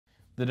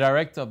The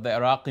director of the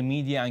Iraqi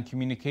Media and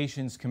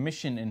Communications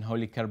Commission in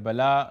Holy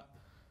Karbala,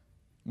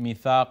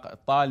 Mithaq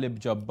Talib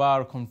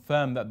Jabbar,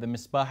 confirmed that the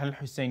Misbah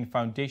Al-Hussein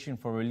Foundation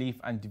for Relief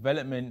and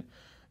Development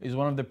is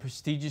one of the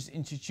prestigious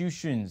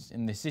institutions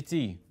in the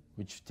city,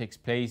 which takes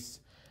place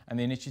and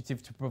the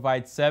initiative to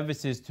provide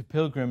services to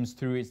pilgrims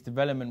through its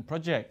development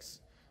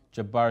projects.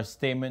 Jabbar's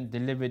statement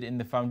delivered in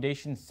the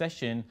foundation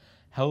session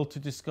held to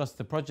discuss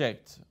the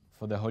project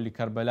for the Holy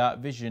Karbala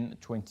Vision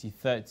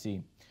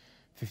 2030.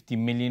 50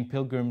 million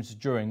pilgrims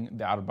during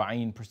the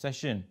Arbaeen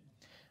procession.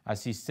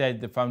 As he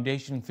said, the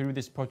foundation through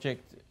this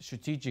project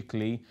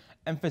strategically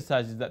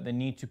emphasizes that the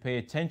need to pay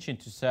attention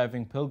to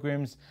serving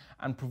pilgrims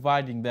and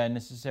providing their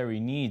necessary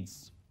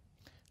needs.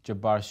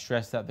 Jabbar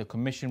stressed that the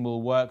Commission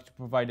will work to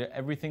provide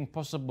everything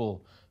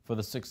possible for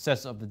the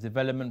success of the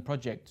development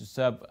project to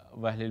serve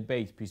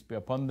Al-Bayt, peace be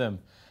upon them,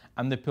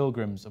 and the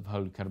pilgrims of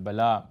Holy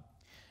Karbala.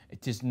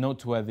 It is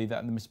noteworthy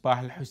that the Misbah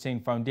Al-Hussein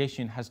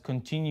Foundation has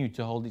continued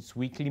to hold its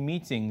weekly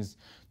meetings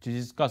to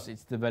discuss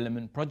its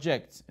development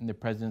projects in the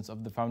presence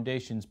of the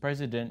foundation's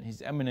president,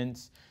 His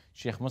Eminence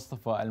Sheikh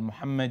Mustafa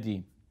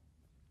Al-Muhammadi,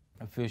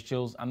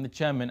 officials and the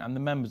chairman and the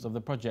members of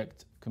the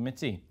project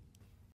committee.